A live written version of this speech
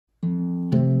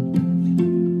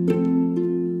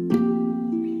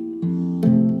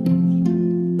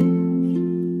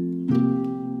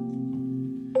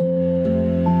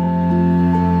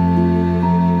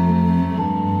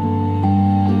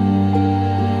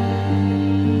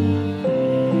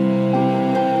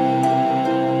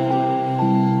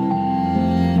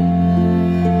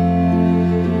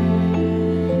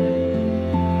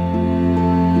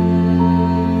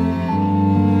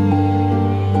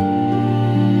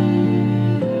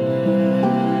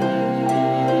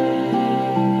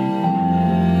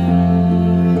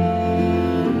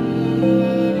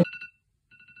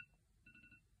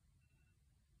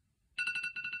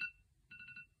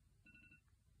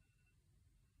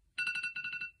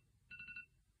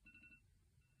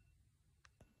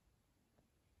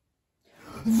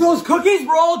Those cookies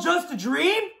were all just a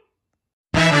dream?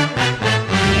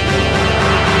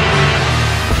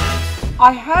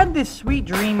 I had this sweet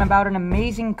dream about an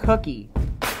amazing cookie.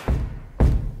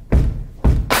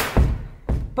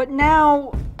 But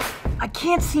now, I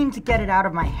can't seem to get it out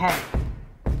of my head.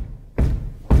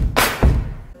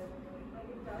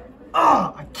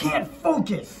 Ugh, I can't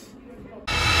focus.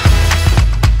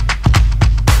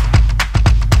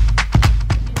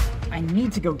 I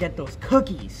need to go get those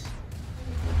cookies.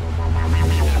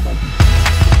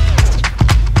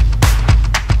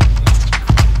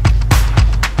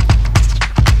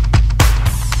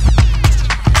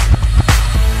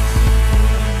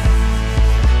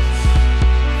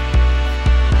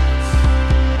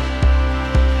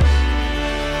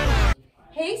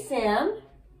 Hey, Sam.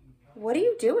 What are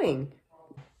you doing?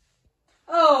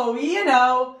 Oh, you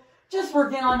know, just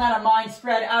working on that Mind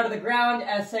Spread Out of the Ground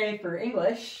essay for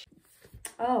English.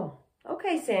 Oh,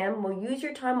 okay, Sam. Well, use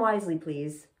your time wisely,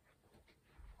 please.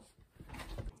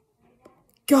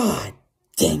 God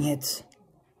dang it.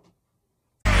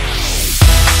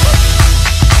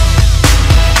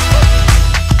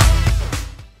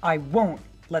 I won't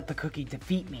let the cookie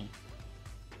defeat me.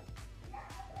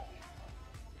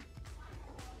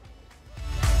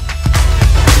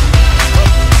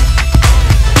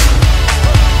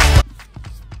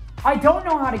 I don't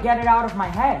know how to get it out of my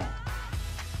head.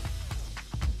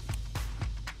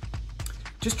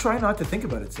 Just try not to think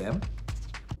about it, Sam.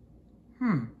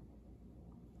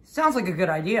 Sounds like a good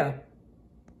idea.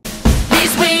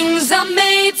 These wings are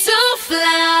made to fly.